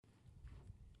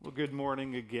Well, good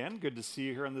morning again. Good to see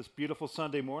you here on this beautiful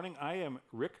Sunday morning. I am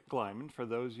Rick Glyman. For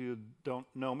those of you who don't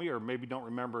know me or maybe don't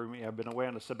remember me, I've been away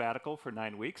on a sabbatical for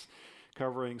 9 weeks,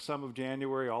 covering some of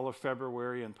January, all of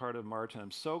February, and part of March, and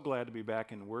I'm so glad to be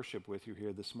back in worship with you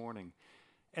here this morning.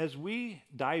 As we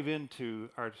dive into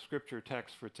our scripture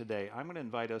text for today, I'm going to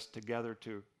invite us together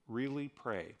to really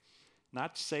pray,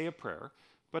 not say a prayer,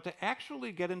 but to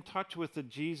actually get in touch with the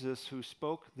Jesus who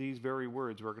spoke these very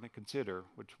words we're going to consider,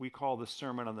 which we call the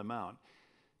Sermon on the Mount.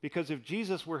 Because if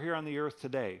Jesus were here on the earth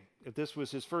today, if this was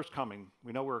his first coming,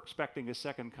 we know we're expecting his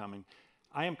second coming,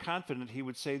 I am confident he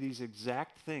would say these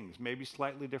exact things, maybe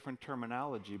slightly different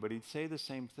terminology, but he'd say the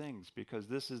same things because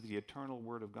this is the eternal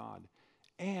Word of God.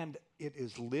 And it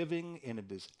is living and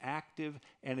it is active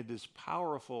and it is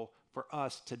powerful for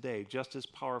us today, just as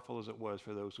powerful as it was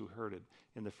for those who heard it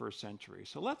in the first century.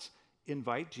 So let's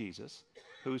invite Jesus,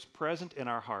 who's present in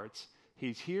our hearts.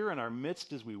 He's here in our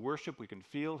midst as we worship. We can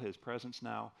feel his presence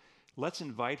now. Let's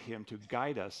invite him to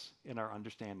guide us in our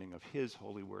understanding of his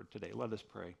holy word today. Let us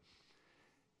pray.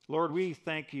 Lord, we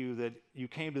thank you that you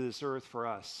came to this earth for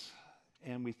us,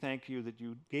 and we thank you that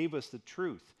you gave us the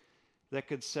truth that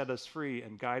could set us free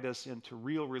and guide us into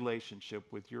real relationship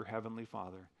with your heavenly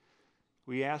Father.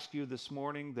 We ask you this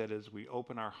morning that as we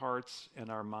open our hearts and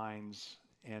our minds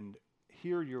and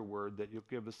hear your word, that you'll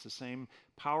give us the same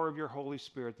power of your Holy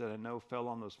Spirit that I know fell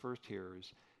on those first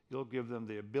hearers. You'll give them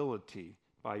the ability,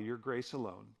 by your grace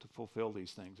alone, to fulfill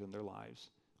these things in their lives.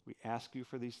 We ask you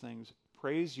for these things.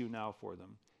 Praise you now for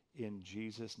them. In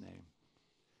Jesus' name,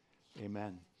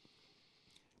 amen.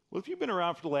 Well, if you've been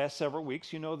around for the last several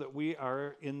weeks, you know that we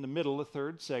are in the middle, the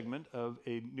third segment of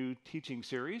a new teaching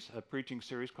series, a preaching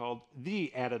series called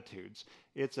The Attitudes.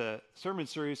 It's a sermon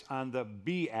series on the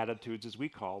Beatitudes, as we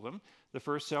call them, the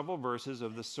first several verses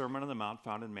of the Sermon on the Mount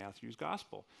found in Matthew's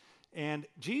Gospel. And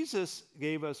Jesus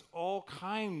gave us all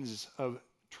kinds of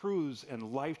truths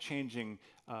and life-changing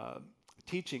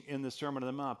teaching in the Sermon on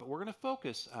the Mount, but we're going to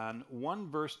focus on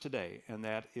one verse today, and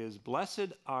that is,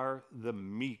 "Blessed are the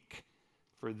meek,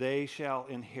 for they shall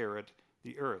inherit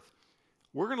the earth."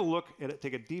 We're going to look at it,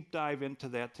 take a deep dive into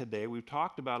that today. We've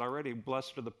talked about already,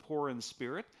 blessed are the poor in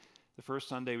spirit, the first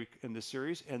Sunday in this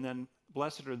series, and then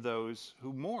blessed are those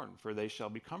who mourn, for they shall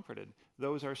be comforted.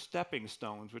 Those are stepping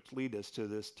stones which lead us to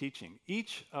this teaching.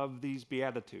 Each of these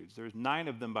Beatitudes, there's 9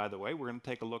 of them, by the way, we're going to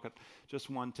take a look at just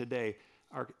one today,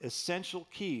 are essential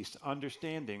keys to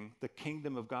understanding the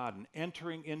kingdom of God and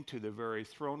entering into the very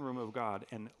throne room of God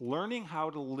and learning how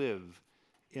to live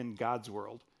in God's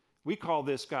world. We call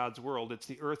this God's world. It's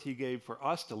the earth he gave for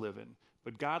us to live in.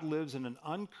 But God lives in an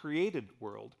uncreated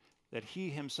world that he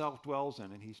himself dwells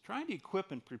in. And he's trying to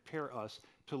equip and prepare us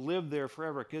to live there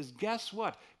forever. Because guess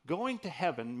what? Going to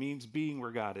heaven means being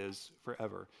where God is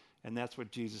forever. And that's what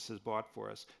Jesus has bought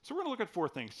for us. So we're going to look at 4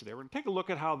 things today. We're going to take a look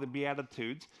at how the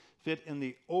Beatitudes fit in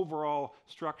the overall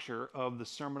structure of the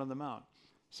Sermon on the Mount.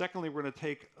 Secondly, we're going to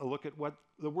take a look at what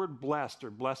the word blessed or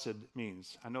blessed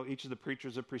means. I know each of the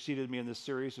preachers that preceded me in this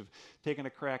series have taken a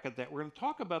crack at that. We're going to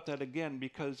talk about that again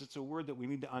because it's a word that we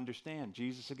need to understand.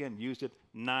 Jesus, again, used it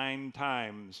 9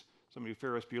 times. Some of you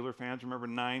Ferris Bueller fans remember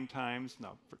 9 times?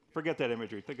 No, forget that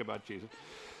imagery. Think about Jesus.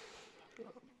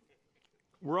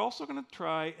 We're also going to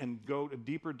try and go a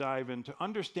deeper dive into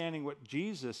understanding what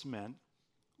Jesus meant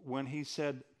when he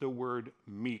said the word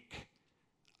meek.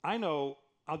 I know,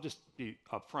 I'll just be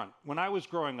upfront. When I was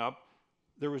growing up,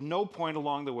 there was no point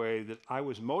along the way that I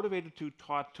was motivated to,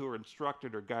 taught to, or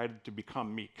instructed or guided to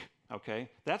become meek, okay?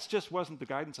 That just wasn't the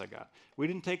guidance I got. We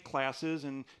didn't take classes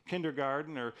in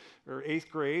kindergarten or 8th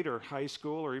grade or high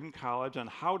school or even college on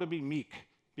how to be meek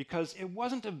because it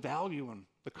wasn't a value in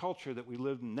the culture that we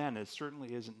lived in then. It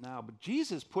certainly isn't now. But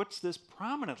Jesus puts this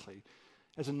prominently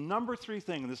as a number 3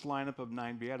 thing in this lineup of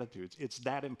 9 Beatitudes. It's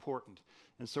that important.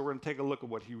 And so we're going to take a look at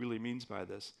what he really means by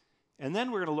this. And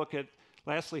then we're going to look at,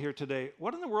 lastly here today,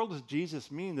 what in the world does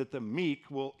Jesus mean that the meek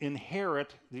will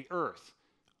inherit the earth?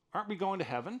 Aren't we going to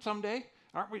heaven someday?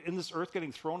 Aren't we in this earth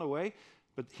getting thrown away?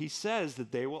 But he says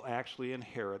that they will actually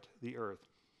inherit the earth.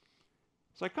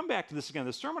 So I come back to this again.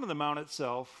 The Sermon on the Mount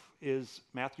itself is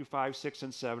Matthew 5, 6,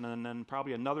 and 7, and then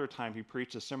probably another time he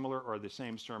preached a similar or the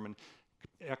same sermon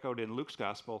echoed in Luke's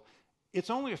Gospel. It's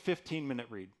only a 15-minute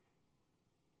read.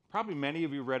 Probably many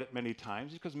of you read it many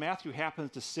times because Matthew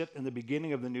happens to sit in the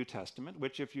beginning of the New Testament,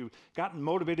 which if you've gotten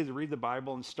motivated to read the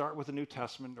Bible and start with the New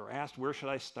Testament or asked, where should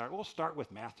I start? Well, start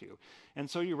with Matthew. And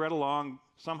so you read along,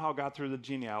 somehow got through the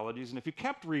genealogies, and if you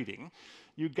kept reading,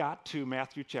 you got to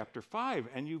Matthew chapter 5,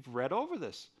 and you've read over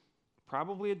this.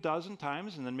 probably a dozen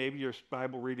times, and then maybe your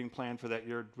Bible reading plan for that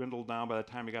year dwindled down by the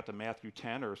time you got to Matthew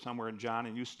 10 or somewhere in John,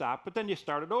 and you stopped, but then you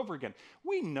started over again.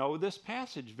 We know this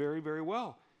passage very, very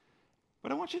well.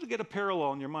 But I want you to get a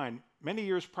parallel in your mind. Many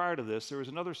years prior to this, there was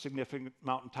another significant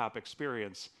mountaintop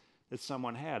experience that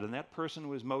someone had, and that person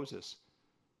was Moses.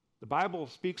 The Bible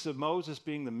speaks of Moses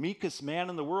being the meekest man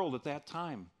in the world at that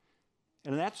time.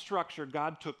 And in that structure,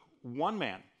 God took one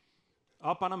man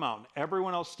up on a mountain.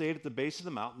 Everyone else stayed at the base of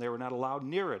the mountain. They were not allowed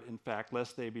near it, in fact,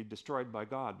 lest they be destroyed by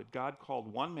God. But God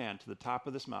called one man to the top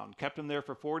of this mountain, kept him there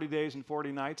for 40 days and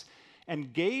 40 nights,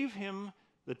 and gave him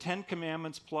the 10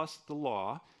 Commandments plus the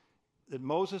law that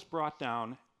Moses brought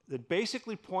down that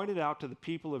basically pointed out to the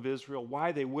people of Israel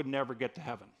why they would never get to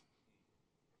heaven.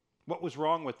 What was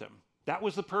wrong with them? That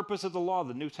was the purpose of the law.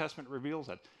 The New Testament reveals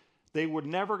it. They were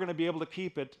never going to be able to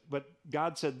keep it, but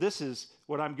God said, this is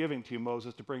what I'm giving to you,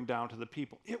 Moses, to bring down to the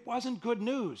people. It wasn't good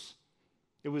news.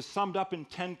 It was summed up in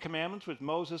 10 Commandments, which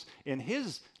Moses, in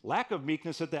his lack of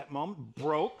meekness at that moment,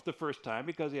 broke the first time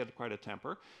because he had quite a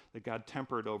temper that God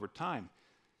tempered over time.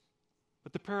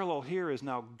 But the parallel here is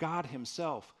now God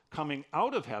himself coming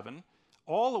out of heaven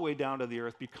all the way down to the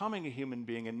earth, becoming a human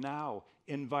being, and now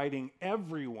inviting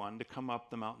everyone to come up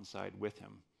the mountainside with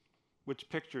him, which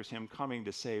pictures him coming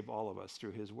to save all of us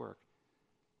through his work.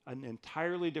 An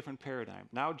entirely different paradigm.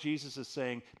 Now Jesus is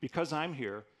saying, because I'm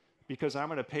here, because I'm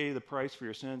going to pay the price for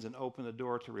your sins and open the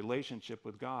door to relationship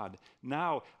with God,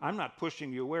 now I'm not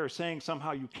pushing you away or saying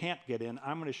somehow you can't get in.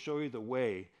 I'm going to show you the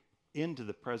way into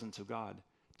the presence of God,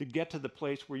 to get to the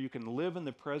place where you can live in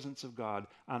the presence of God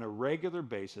on a regular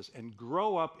basis and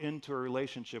grow up into a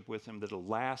relationship with him that'll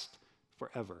last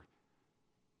forever.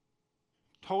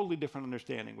 Totally different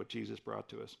understanding what Jesus brought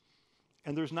to us.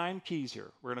 And there's 9 keys here.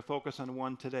 We're going to focus on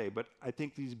one today, but I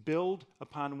think these build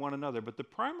upon one another. But the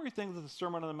primary thing of the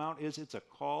Sermon on the Mount is it's a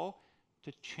call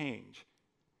to change.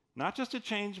 Not just to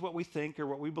change what we think or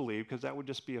what we believe, because that would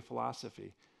just be a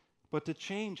philosophy, but to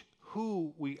change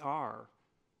who we are.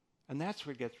 And that's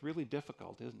where it gets really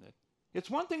difficult, isn't it? It's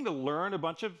one thing to learn a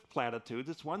bunch of platitudes.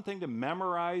 It's one thing to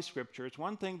memorize Scripture. It's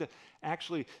one thing to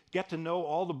actually get to know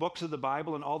all the books of the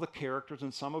Bible and all the characters.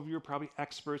 And some of you are probably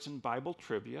experts in Bible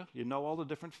trivia. You know all the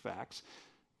different facts.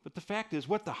 But the fact is,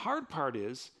 what the hard part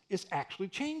is actually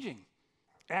changing,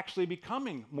 actually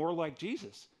becoming more like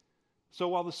Jesus. So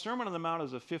while the Sermon on the Mount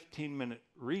is a 15-minute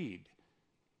read,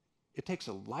 it takes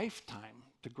a lifetime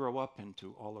to grow up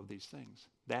into all of these things.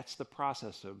 That's the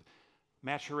process of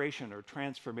maturation or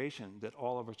transformation that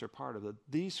all of us are part of.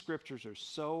 These scriptures are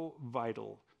so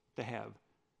vital to have.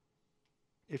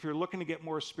 If you're looking to get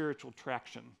more spiritual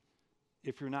traction,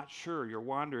 if you're not sure, you're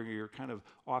wandering, or you're kind of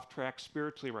off track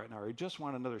spiritually right now, or you just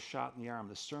want another shot in the arm,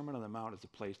 the Sermon on the Mount is the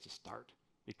place to start,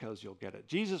 because you'll get it.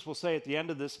 Jesus will say at the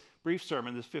end of this brief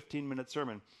sermon, this 15-minute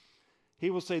sermon, he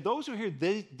will say, those who hear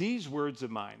these words of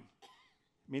mine,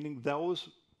 meaning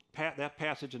that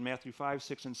passage in Matthew 5,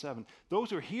 6, and 7. Those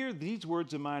who hear these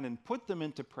words of mine and put them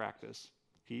into practice,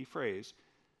 key phrase,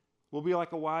 will be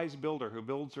like a wise builder who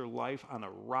builds their life on a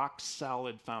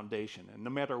rock-solid foundation. And no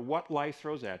matter what life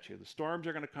throws at you, the storms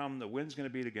are going to come, the wind's going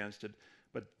to beat against it,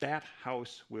 but that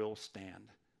house will stand.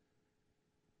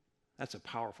 That's a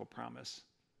powerful promise.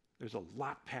 There's a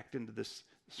lot packed into this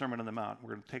Sermon on the Mount.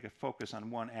 We're going to take a focus on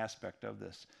one aspect of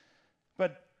this.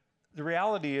 But the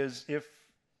reality is, if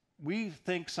we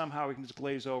think somehow we can just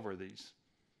glaze over these.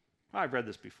 Well, I've read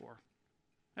this before.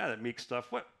 Yeah, that meek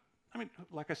stuff. What? I mean,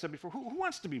 like I said before, who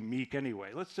wants to be meek anyway?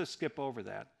 Let's just skip over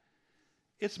that.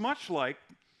 It's much like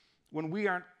when we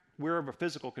aren't aware of a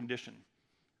physical condition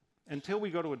until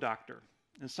we go to a doctor.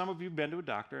 And some of you have been to a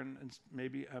doctor and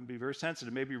maybe be very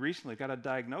sensitive, maybe recently got a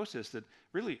diagnosis that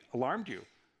really alarmed you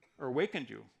or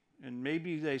awakened you. And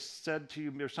maybe they said to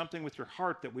you, there's something with your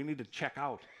heart that we need to check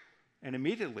out. And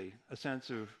immediately a sense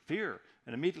of fear,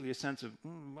 and immediately a sense of,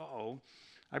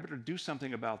 I better do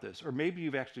something about this. Or maybe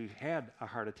you've actually had a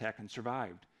heart attack and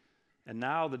survived. And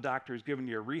now the doctor has given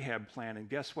you a rehab plan, and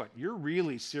guess what? You're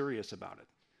really serious about it.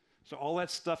 So all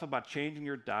that stuff about changing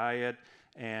your diet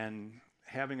and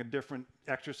having a different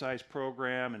exercise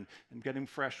program and getting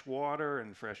fresh water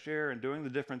and fresh air and doing the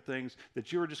different things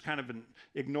that you were just kind of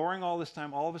ignoring all this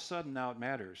time, all of a sudden now it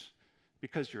matters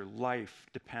because your life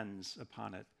depends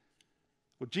upon it.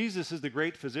 Well, Jesus is the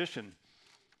great physician,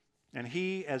 and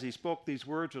he, as he spoke these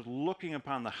words, was looking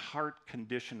upon the heart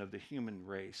condition of the human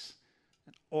race.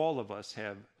 And all of us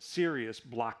have serious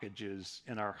blockages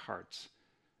in our hearts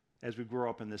as we grow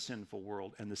up in this sinful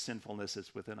world and the sinfulness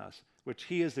that's within us, which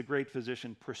he, as the great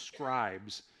physician,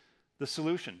 prescribes the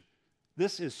solution.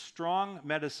 This is strong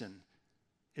medicine.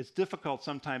 It's difficult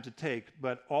sometimes to take,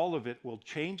 but all of it will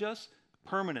change us,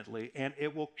 permanently, and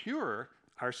it will cure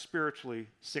our spiritually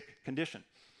sick condition.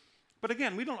 But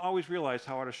again, we don't always realize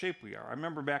how out of shape we are. I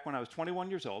remember back when I was 21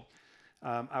 years old,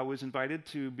 I was invited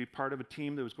to be part of a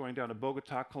team that was going down to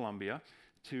Bogota, Colombia,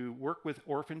 to work with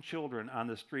orphan children on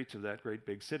the streets of that great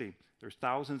big city. There's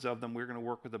thousands of them. We were going to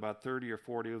work with about 30 or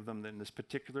 40 of them in this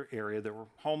particular area that were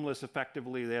homeless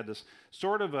effectively. They had this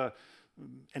sort of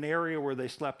an area where they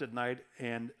slept at night,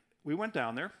 and we went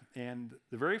down there, and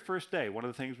the very first day, one of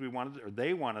the things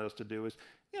they wanted us to do is,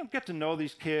 get to know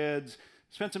these kids,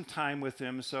 spend some time with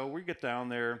them. So we get down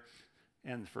there,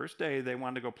 and the first day they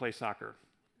wanted to go play soccer.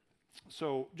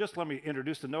 So just let me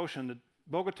introduce the notion that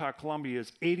Bogota, Colombia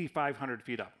is 8,500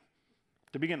 feet up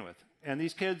to begin with. And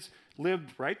these kids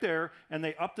lived right there, and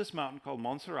they up this mountain called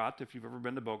Montserrat. If you've ever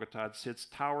been to Bogota, it sits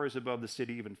towers above the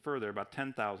city even further, about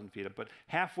 10,000 feet up. But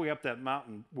halfway up that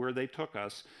mountain where they took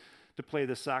us to play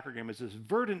this soccer game is this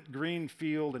verdant green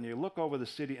field, and you look over the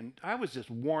city, and I was just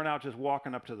worn out just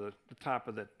walking up to the top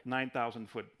of that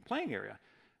 9,000-foot playing area.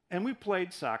 And we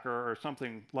played soccer or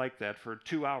something like that for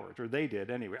 2 hours, or they did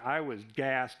anyway. I was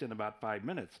gassed in about 5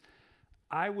 minutes.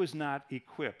 I was not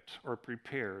equipped or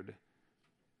prepared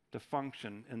to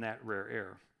function in that rare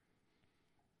air.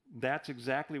 That's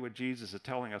exactly what Jesus is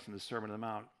telling us in the Sermon on the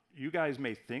Mount. You guys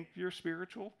may think you're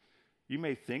spiritual. You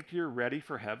may think you're ready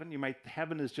for heaven.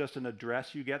 Heaven is just an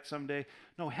address you get someday.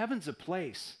 No, heaven's a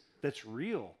place that's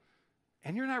real.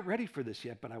 And you're not ready for this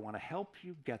yet, but I want to help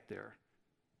you get there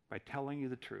by telling you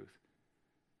the truth.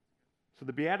 So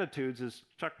the Beatitudes, as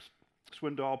Chuck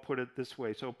Swindoll put it this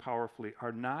way so powerfully,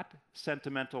 are not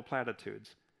sentimental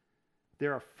platitudes.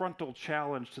 They're a frontal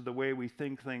challenge to the way we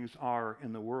think things are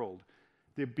in the world.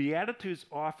 The Beatitudes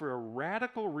offer a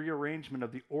radical rearrangement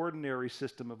of the ordinary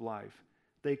system of life.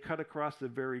 They cut across the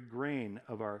very grain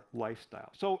of our lifestyle.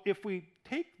 So if we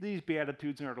take these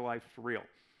Beatitudes in our life for real,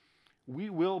 we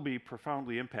will be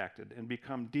profoundly impacted and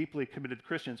become deeply committed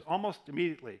Christians almost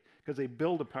immediately because they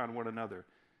build upon one another.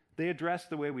 They address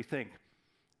the way we think.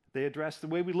 They address the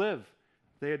way we live.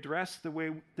 They address the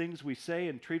way things we say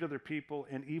and treat other people,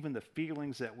 and even the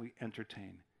feelings that we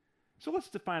entertain. So let's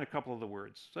define a couple of the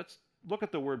words. Let's look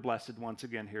at the word blessed once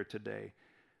again here today.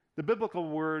 The biblical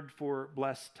word for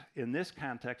blessed in this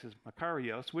context is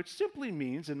makarios, which simply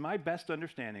means, in my best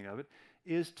understanding of it,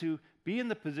 is to be in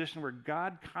the position where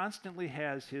God constantly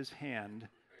has his hand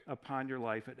upon your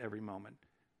life at every moment.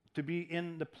 To be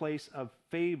in the place of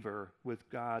favor with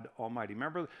God Almighty.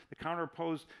 Remember the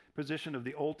counterposed position of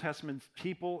the Old Testament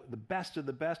people, the best of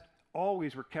the best,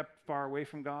 always were kept far away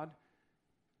from God?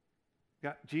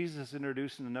 Jesus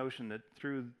introducing the notion that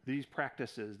through these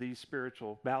practices, these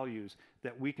spiritual values,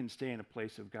 that we can stay in a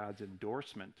place of God's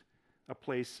endorsement, a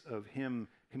place of him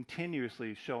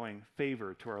continuously showing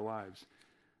favor to our lives.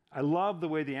 I love the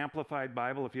way the Amplified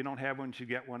Bible, if you don't have one, you should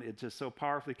get one. It just so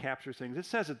powerfully captures things. It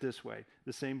says it this way,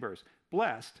 the same verse.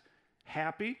 Blessed,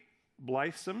 happy,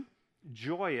 blithesome,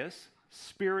 joyous,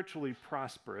 spiritually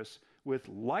prosperous, with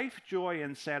life joy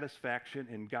and satisfaction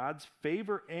in God's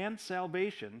favor and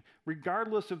salvation,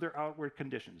 regardless of their outward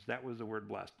conditions. That was the word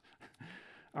blessed.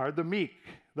 Are the meek,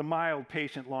 the mild,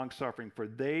 patient, long-suffering, for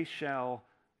they shall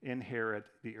inherit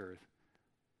the earth.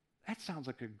 That sounds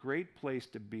like a great place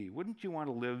to be. Wouldn't you want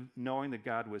to live knowing that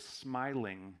God was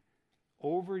smiling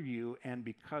over you and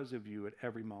because of you at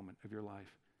every moment of your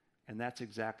life? And that's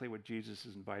exactly what Jesus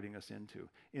is inviting us into.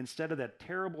 Instead of that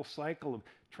terrible cycle of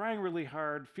trying really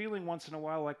hard, feeling once in a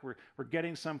while like we're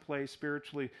getting someplace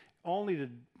spiritually, only to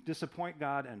disappoint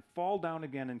God and fall down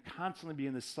again and constantly be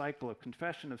in this cycle of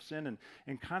confession of sin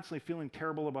and constantly feeling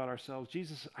terrible about ourselves,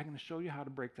 Jesus, I'm going to show you how to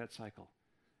break that cycle.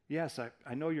 Yes,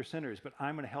 I know you're sinners, but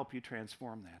I'm going to help you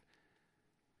transform that.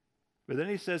 But then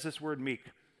he says this word meek.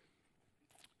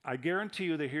 I guarantee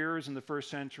you the hearers in the first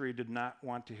century did not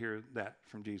want to hear that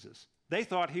from Jesus. They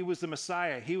thought he was the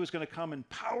Messiah. He was going to come and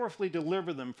powerfully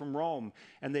deliver them from Rome,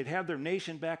 and they'd have their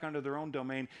nation back under their own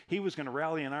domain. He was going to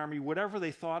rally an army. Whatever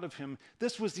they thought of him,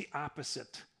 this was the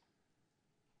opposite.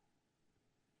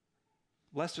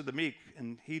 Blessed are the meek,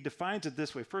 and he defines it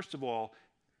this way. First of all,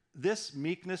 this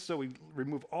meekness, so we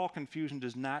remove all confusion,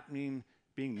 does not mean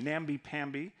being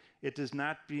namby-pamby. It does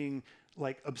not being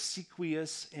like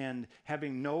obsequious and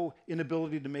having no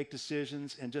inability to make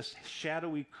decisions and just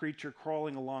shadowy creature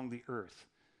crawling along the earth.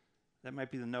 That might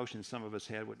be the notion some of us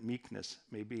had what meekness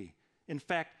may be. In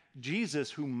fact, Jesus,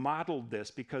 who modeled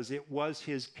this because it was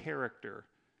his character,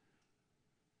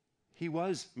 he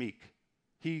was meek.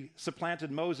 He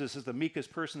supplanted Moses as the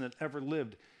meekest person that ever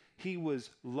lived. He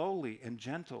was lowly and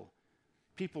gentle.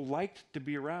 People liked to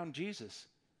be around Jesus.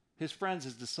 His friends,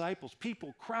 his disciples,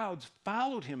 people, crowds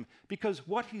followed him because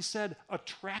what he said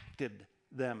attracted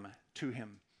them to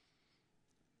him.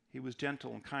 He was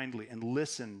gentle and kindly and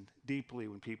listened deeply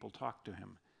when people talked to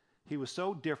him. He was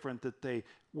so different that they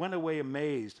went away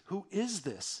amazed. Who is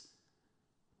this?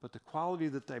 But the quality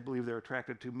that I believe they're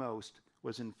attracted to most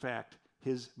was, in fact,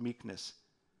 his meekness.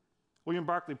 William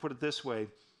Barclay put it this way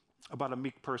about a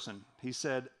meek person. He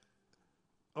said,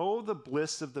 "Oh, the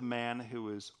bliss of the man who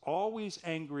is always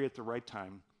angry at the right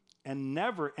time and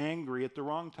never angry at the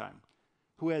wrong time,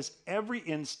 who has every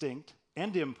instinct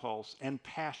and impulse and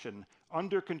passion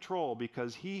under control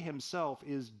because he himself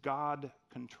is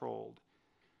God-controlled,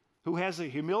 who has the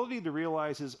humility to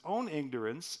realize his own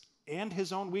ignorance and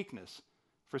his own weakness.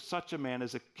 For such a man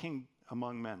is a king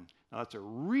among men." Now, that's a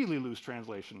really loose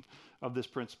translation of this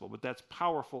principle, but that's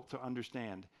powerful to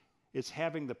understand. It's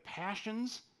having the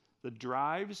passions, the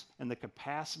drives, and the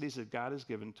capacities that God has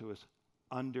given to us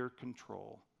under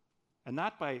control. And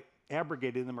not by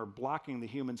abrogating them or blocking the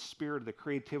human spirit, the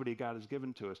creativity God has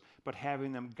given to us, but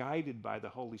having them guided by the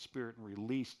Holy Spirit and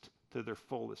released to their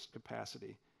fullest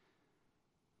capacity.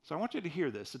 So I want you to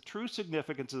hear this. The true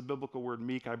significance of the biblical word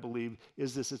meek, I believe,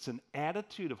 is this. It's an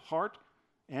attitude of heart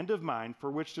and of mind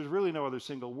for which there's really no other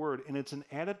single word, and it's an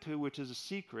attitude which is a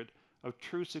secret of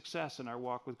true success in our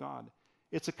walk with God.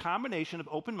 It's a combination of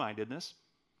open-mindedness,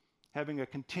 having a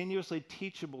continuously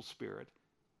teachable spirit,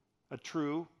 a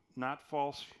true, not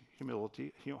false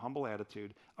humility, humble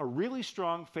attitude, a really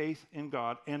strong faith in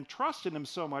God, and trust in him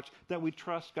so much that we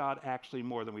trust God actually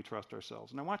more than we trust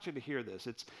ourselves. And I want you to hear this.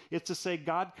 It's to say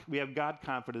we have God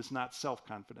confidence, not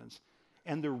self-confidence.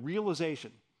 And the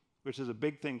realization, which is a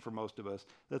big thing for most of us,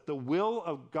 that the will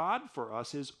of God for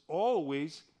us is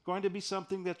always going to be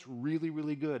something that's really,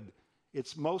 really good.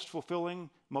 It's most fulfilling,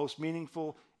 most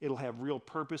meaningful. It'll have real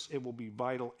purpose. It will be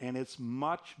vital. And it's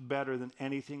much better than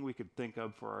anything we could think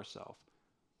of for ourselves.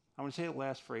 I want to say the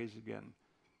last phrase again.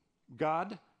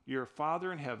 God, your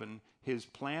Father in heaven, his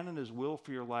plan and his will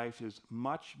for your life is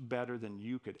much better than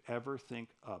you could ever think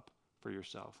up for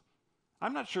yourself.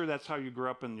 I'm not sure that's how you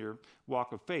grew up in your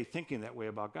walk of faith, thinking that way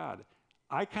about God.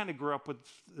 I kind of grew up with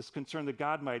this concern that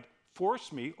God might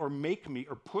force me or make me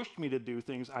or push me to do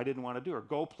things I didn't want to do or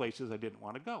go places I didn't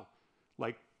want to go.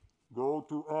 Like, go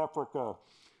to Africa.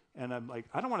 And I'm like,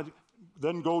 I don't want to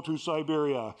then go to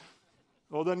Siberia.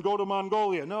 Oh, then go to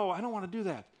Mongolia. No, I don't want to do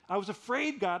that. I was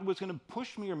afraid God was going to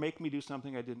push me or make me do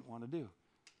something I didn't want to do.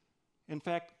 In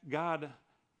fact, God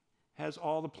has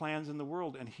all the plans in the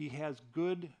world, and he has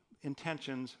good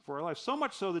intentions for our life. So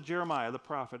much so that Jeremiah, the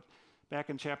prophet, back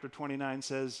in chapter 29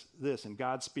 says this, and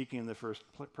God speaking in the first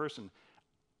person,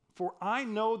 "For I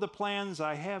know the plans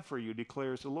I have for you,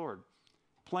 declares the Lord.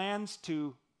 Plans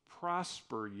to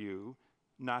prosper you,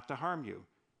 not to harm you.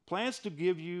 Plans to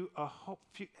give you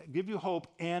hope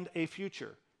and a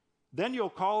future. Then you'll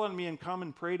call on me and come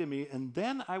and pray to me, and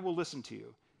then I will listen to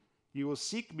you. You will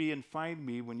seek me and find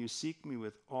me when you seek me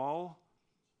with all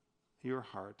your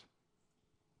heart."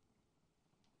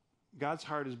 God's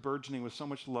heart is burgeoning with so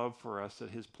much love for us that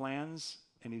his plans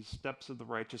and his steps of the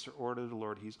righteous are ordered of the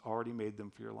Lord. He's already made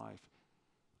them for your life.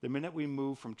 The minute we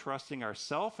move from trusting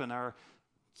ourselves and our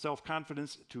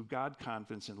self-confidence to God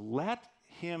confidence and let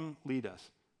him lead us,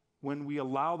 when we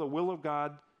allow the will of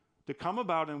God to come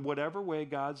about in whatever way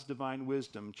God's divine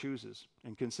wisdom chooses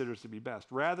and considers to be best,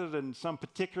 rather than some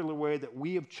particular way that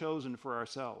we have chosen for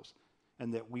ourselves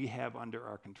and that we have under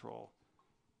our control.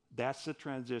 That's the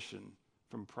transition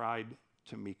from pride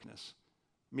to meekness.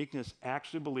 Meekness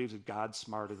actually believes that God's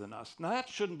smarter than us. Now, that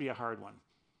shouldn't be a hard one,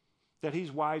 that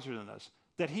he's wiser than us,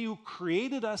 that he who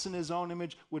created us in his own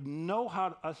image would know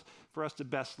for us to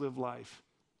best live life.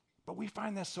 But we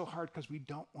find that so hard because we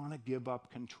don't want to give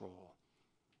up control.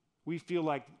 We feel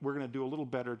like we're going to do a little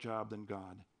better job than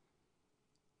God.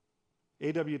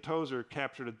 A.W. Tozer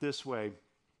captured it this way: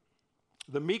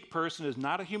 "The meek person is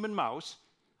not a human mouse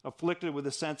afflicted with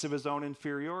a sense of his own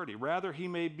inferiority. Rather, he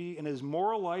may be in his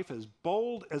moral life as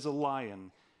bold as a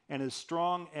lion and as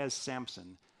strong as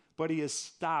Samson, but he has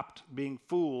stopped being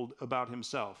fooled about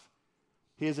himself.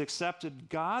 He has accepted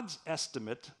God's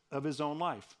estimate of his own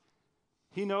life.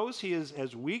 He knows he is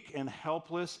as weak and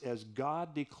helpless as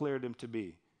God declared him to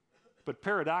be. But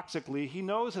paradoxically, he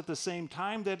knows at the same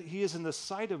time that he is in the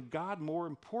sight of God more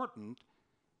important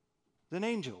than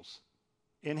angels.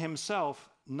 In himself,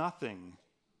 nothing.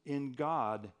 In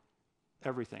God,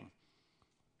 everything."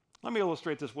 Let me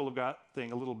illustrate this will of God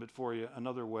thing a little bit for you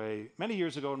another way. Many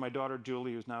years ago, when my daughter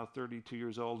Julie, who's now 32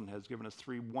 years old and has given us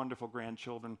 3 wonderful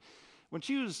grandchildren, When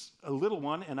she was a little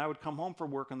one and I would come home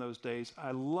from work on those days,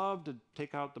 I loved to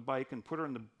take out the bike and put her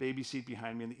in the baby seat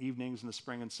behind me in the evenings in the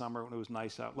spring and summer when it was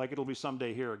nice out. Like it'll be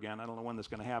someday here again. I don't know when that's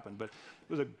going to happen, but it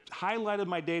was a highlight of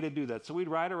my day to do that. So we'd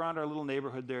ride around our little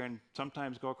neighborhood there and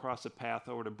sometimes go across the path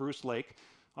over to Bruce Lake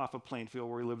off of Plainfield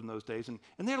where we lived in those days. And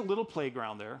they had a little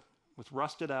playground there with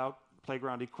rusted out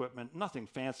playground equipment, nothing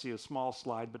fancy, a small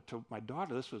slide, but to my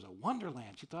daughter, this was a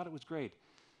wonderland. She thought it was great.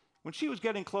 When she was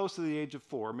getting close to the age of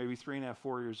 4, maybe 3.5,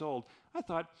 4 years old, I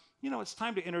thought, it's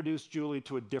time to introduce Julie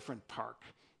to a different park.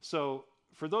 So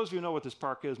for those of you who know what this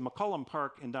park is, McCullum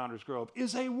Park in Downers Grove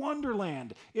is a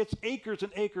wonderland. It's acres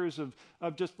and acres of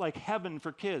just like heaven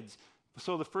for kids.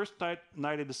 So the first night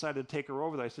I decided to take her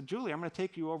over there. I said, Julie, I'm going to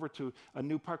take you over to a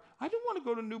new park. I don't want to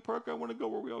go to a new park. I want to go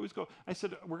where we always go. I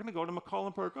said, we're going to go to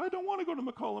McCullum Park. I don't want to go to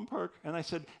McCullum Park. And I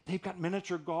said, they've got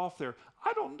miniature golf there.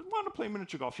 I don't want to play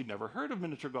miniature golf. She'd never heard of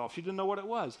miniature golf. She didn't know what it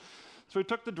was. So we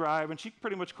took the drive, and she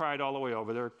pretty much cried all the way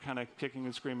over there, kind of kicking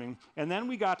and screaming. And then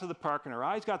we got to the park, and her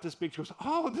eyes got this big. She goes,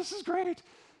 oh, this is great.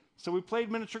 So we played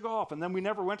miniature golf, and then we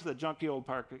never went to the junky old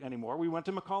park anymore. We went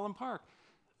to McCullum Park.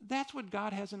 That's what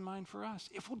God has in mind for us,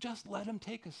 if we'll just let him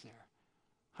take us there.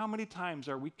 How many times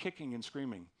are we kicking and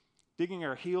screaming, digging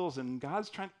our heels, and God's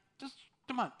trying, just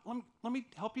come on, let me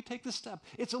help you take this step.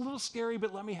 It's a little scary,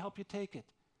 but let me help you take it.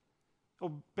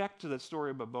 Oh, back to that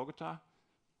story about Bogota.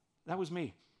 That was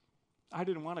me. I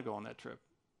didn't want to go on that trip.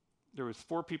 There was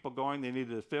 4 people going. They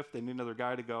needed a 5th. They needed another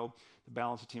guy to go to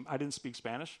balance the team. I didn't speak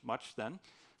Spanish much then,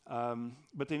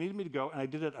 but they needed me to go, and I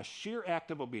did it a sheer act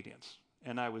of obedience.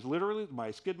 And I was literally,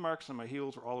 my skid marks on my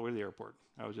heels were all the way to the airport.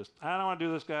 I was just, I don't want to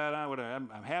do this, God.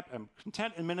 I'm happy. I'm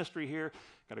content in ministry here.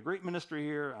 Got a great ministry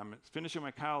here. I'm finishing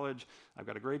my college. I've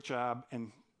got a great job.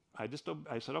 And I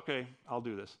said, okay, I'll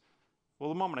do this. Well,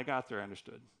 the moment I got there, I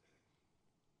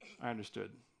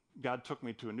understood. God took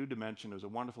me to a new dimension. It was a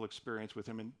wonderful experience with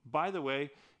him. And by the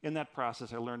way, in that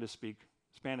process, I learned to speak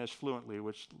Spanish fluently,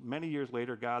 which many years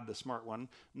later, God, the smart one,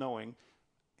 knowing,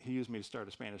 he used me to start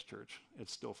a Spanish church.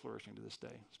 It's still flourishing to this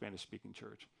day, Spanish-speaking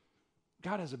church.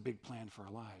 God has a big plan for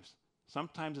our lives.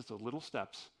 Sometimes it's the little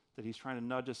steps that he's trying to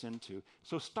nudge us into.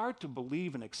 So start to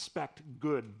believe and expect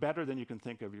good, better than you can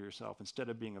think of yourself, instead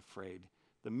of being afraid.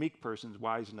 The meek person's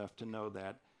wise enough to know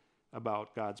that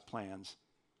about God's plans.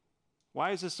 Why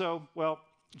is this so? Well,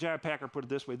 J.I. Packer put it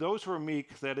this way: those who are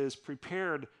meek, that is,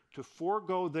 prepared to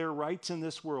forego their rights in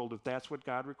this world, if that's what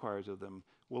God requires of them,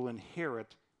 will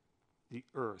inherit the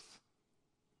earth.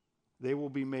 They will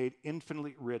be made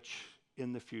infinitely rich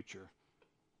in the future.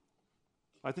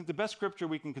 I think the best scripture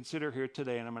we can consider here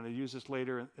today, and I'm going to use this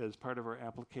later as part of our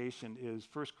application, is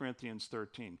 1 Corinthians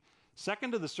 13.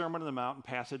 Second to the Sermon on the Mount and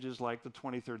passages like the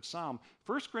 23rd Psalm,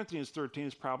 1 Corinthians 13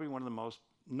 is probably one of the most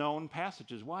known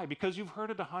passages. Why? Because you've heard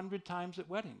it 100 times at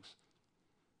weddings.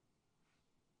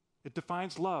 It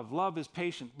defines love. Love is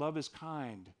patient. Love is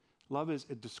kind.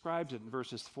 It describes it in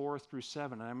verses 4 through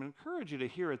 7. And I'm going to encourage you to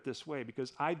hear it this way,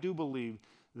 because I do believe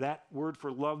that word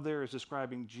for love there is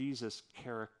describing Jesus'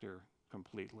 character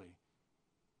completely.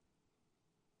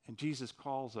 And Jesus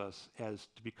calls us as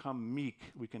to become meek.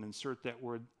 We can insert that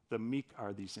word, the meek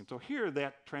are these things. So here,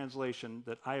 that translation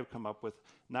that I have come up with,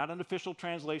 not an official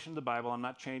translation of the Bible. I'm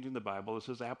not changing the Bible. This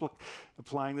is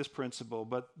applying this principle.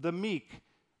 But the meek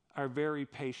are very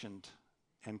patient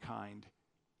and kind.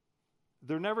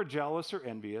 They're never jealous or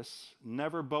envious,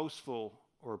 never boastful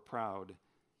or proud,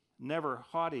 never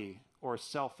haughty or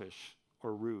selfish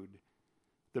or rude.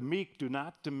 The meek do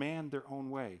not demand their own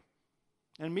way.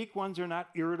 And meek ones are not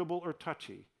irritable or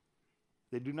touchy.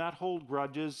 They do not hold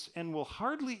grudges and will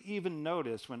hardly even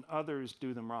notice when others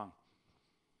do them wrong.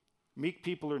 Meek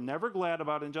people are never glad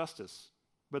about injustice,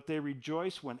 but they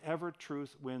rejoice whenever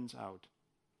truth wins out.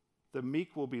 The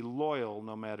meek will be loyal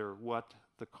no matter what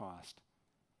the cost.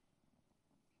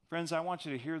 Friends, I want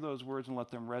you to hear those words and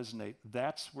let them resonate.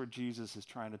 That's where Jesus is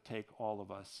trying to take all of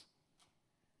us,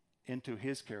 into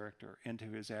his character, into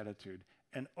his attitude.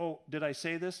 And did I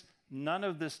say this? None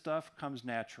of this stuff comes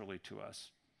naturally to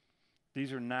us.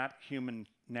 These are not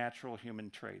natural human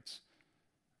traits.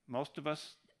 Most of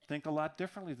us think a lot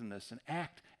differently than this and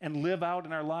act and live out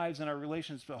in our lives and our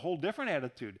relations a whole different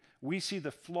attitude. We see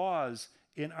the flaws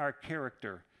in our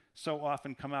character so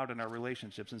often come out in our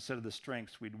relationships instead of the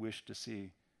strengths we'd wish to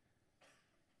see.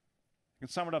 I can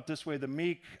sum it up this way: the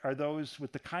meek are those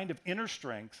with the kind of inner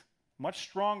strength, much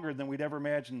stronger than we'd ever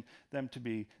imagine them to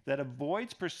be, that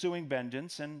avoids pursuing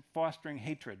vengeance and fostering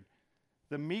hatred.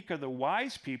 The meek are the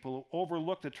wise people who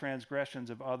overlook the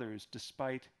transgressions of others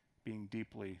despite being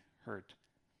deeply hurt.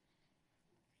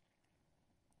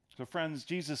 So friends,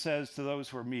 Jesus says to those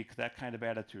who are meek, that kind of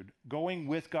attitude, going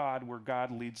with God where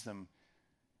God leads them.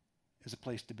 is a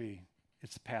place to be.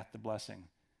 It's the path to blessing.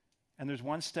 And there's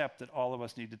one step that all of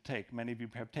us need to take. Many of you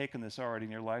have taken this already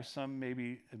in your life. Some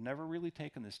maybe have never really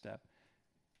taken this step.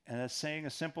 And that's saying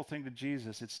a simple thing to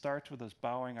Jesus. It starts with us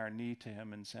bowing our knee to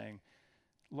him and saying,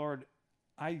 Lord,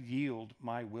 I yield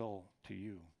my will to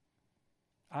you.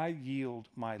 I yield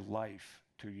my life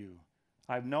to you.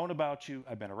 I've known about you.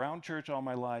 I've been around church all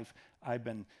my life. I've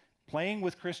been playing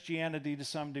with Christianity to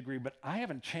some degree, but I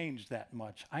haven't changed that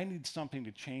much. I need something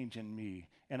to change in me.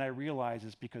 And I realize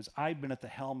it's because I've been at the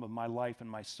helm of my life and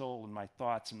my soul and my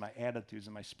thoughts and my attitudes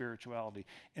and my spirituality,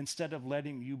 instead of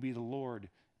letting you be the Lord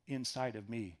inside of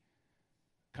me.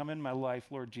 Come in my life,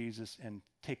 Lord Jesus, and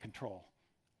take control.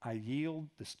 I yield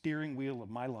the steering wheel of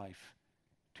my life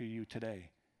to you today.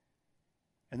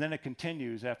 And then it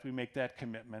continues after we make that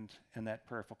commitment and that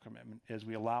prayerful commitment as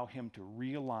we allow him to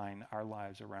realign our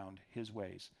lives around his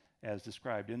ways, as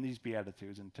described in these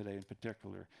Beatitudes, and today in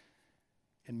particular,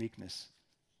 in meekness.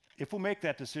 If we'll make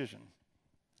that decision,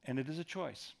 and it is a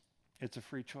choice, it's a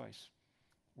free choice.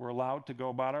 We're allowed to go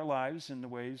about our lives in the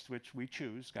ways which we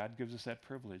choose. God gives us that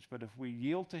privilege. But if we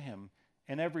yield to him,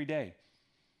 and every day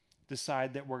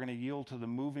decide that we're going to yield to the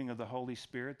moving of the Holy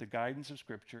Spirit, the guidance of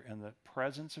Scripture, and the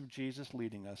presence of Jesus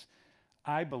leading us,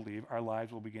 I believe our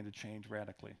lives will begin to change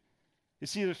radically. You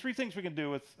see, there's three things we can do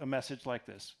with a message like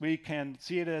this. We can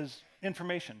see it as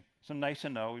information, some nice to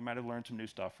know. We might have learned some new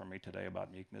stuff from me today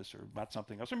about meekness or about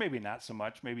something else, or maybe not so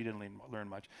much. Maybe you didn't learn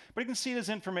much. But you can see it as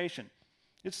information.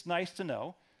 It's nice to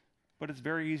know, but it's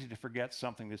very easy to forget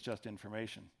something that's just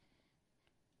information.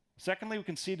 Secondly, we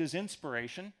can see it as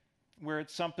inspiration, where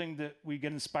it's something that we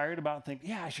get inspired about and think,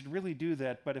 yeah, I should really do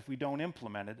that, but if we don't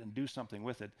implement it and do something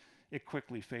with it, it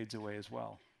quickly fades away as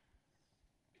well.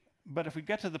 But if we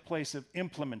get to the place of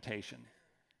implementation,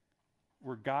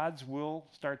 where God's will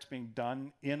starts being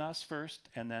done in us first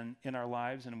and then in our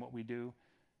lives and in what we do,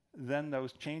 then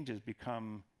those changes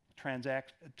become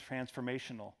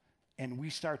transformational, and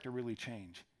we start to really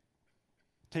change.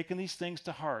 Taking these things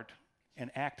to heart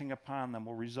and acting upon them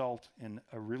will result in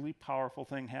a really powerful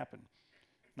thing happen.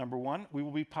 Number one, we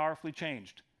will be powerfully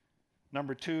changed.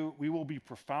 Number two, we will be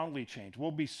profoundly changed.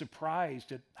 We'll be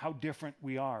surprised at how different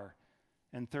we are.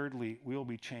 And thirdly, we will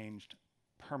be changed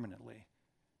permanently,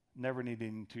 never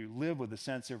needing to live with a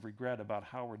sense of regret about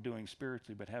how we're doing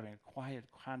spiritually, but having a quiet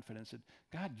confidence that,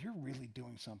 God, you're really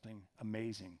doing something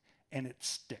amazing, and it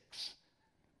sticks.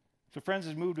 So friends,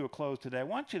 as we move to a close today, I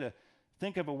want you to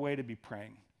think of a way to be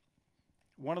praying.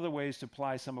 One of the ways to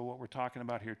apply some of what we're talking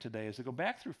about here today is to go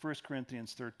back through 1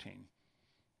 Corinthians 13,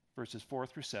 verses 4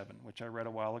 through 7, which I read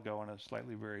a while ago in a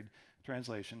slightly varied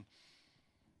translation,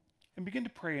 and begin to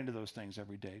pray into those things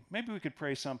every day. Maybe we could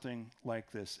pray something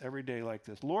like this, every day like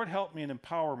this. Lord, help me and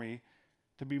empower me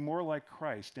to be more like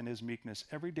Christ in his meekness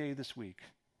every day this week.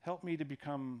 Help me to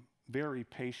become very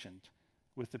patient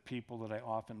with the people that I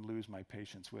often lose my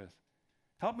patience with.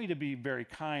 Help me to be very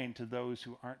kind to those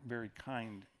who aren't very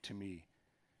kind to me.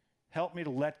 Help me to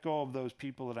let go of those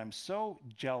people that I'm so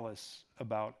jealous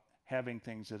about having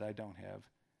things that I don't have.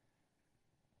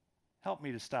 Help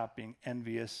me to stop being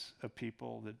envious of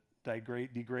people that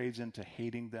degrades into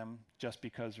hating them just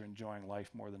because they're enjoying life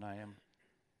more than I am.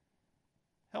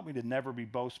 Help me to never be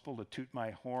boastful, to toot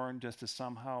my horn just to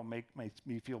somehow make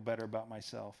me feel better about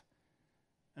myself.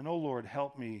 And oh Lord,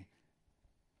 help me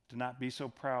to not be so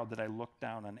proud that I look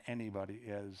down on anybody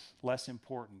as less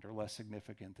important or less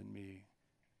significant than me.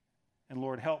 And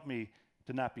Lord, help me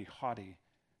to not be haughty.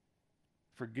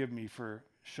 Forgive me for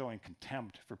showing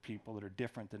contempt for people that are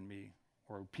different than me,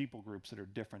 or people groups that are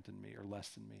different than me or less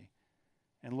than me.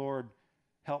 And Lord,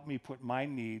 help me put my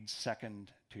needs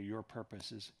second to your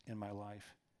purposes in my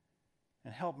life.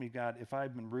 And help me, God, if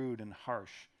I've been rude and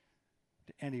harsh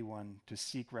to anyone, to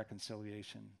seek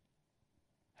reconciliation.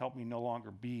 Help me no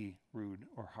longer be rude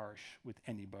or harsh with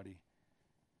anybody.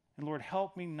 And Lord,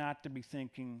 help me not to be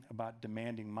thinking about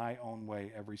demanding my own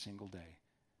way every single day,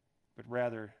 but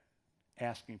rather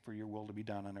asking for your will to be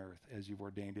done on earth as you've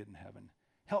ordained it in heaven.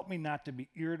 Help me not to be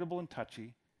irritable and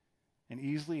touchy and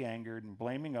easily angered and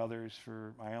blaming others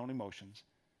for my own emotions.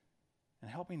 And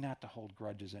help me not to hold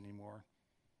grudges anymore,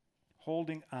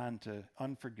 holding on to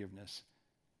unforgiveness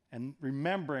and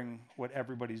remembering what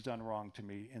everybody's done wrong to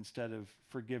me instead of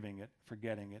forgiving it,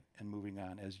 forgetting it, and moving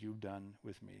on as you've done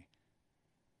with me.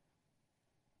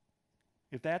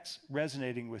 If that's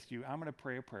resonating with you, I'm going to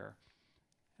pray a prayer,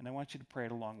 and I want you to pray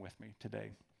it along with me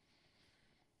today.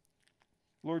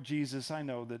 Lord Jesus, I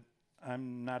know that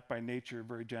I'm not by nature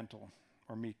very gentle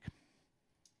or meek.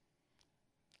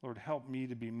 Lord, help me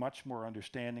to be much more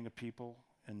understanding of people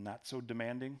and not so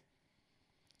demanding.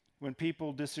 When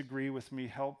people disagree with me,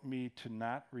 help me to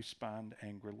not respond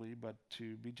angrily, but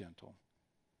to be gentle.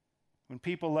 When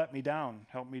people let me down,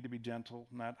 help me to be gentle,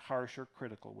 not harsh or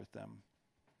critical with them.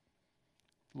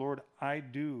 Lord, I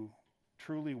do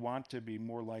truly want to be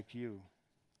more like you.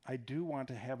 I do want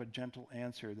to have a gentle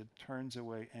answer that turns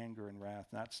away anger and wrath,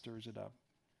 not stirs it up.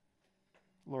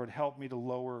 Lord, help me to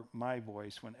lower my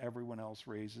voice when everyone else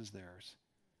raises theirs.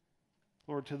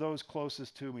 Lord, to those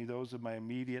closest to me, those of my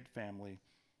immediate family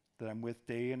that I'm with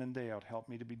day in and day out, help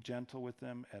me to be gentle with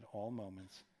them at all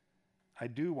moments. I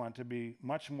do want to be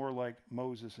much more like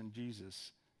Moses and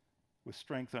Jesus, with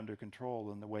strength under control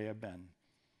than the way I've been.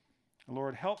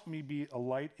 Lord, help me be a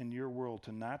light in your world,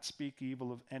 to not speak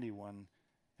evil of anyone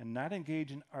and not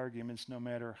engage in arguments no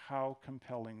matter how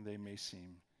compelling they may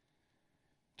seem.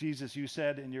 Jesus, you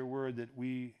said in your word that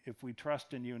if we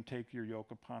trust in you and take your yoke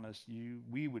upon us,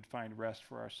 we would find rest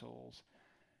for our souls.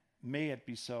 May it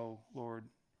be so, Lord,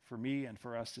 for me and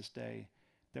for us this day,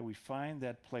 that we find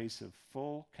that place of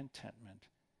full contentment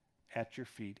at your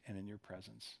feet and in your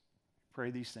presence.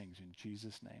 Pray these things in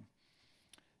Jesus' name.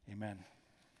 Amen.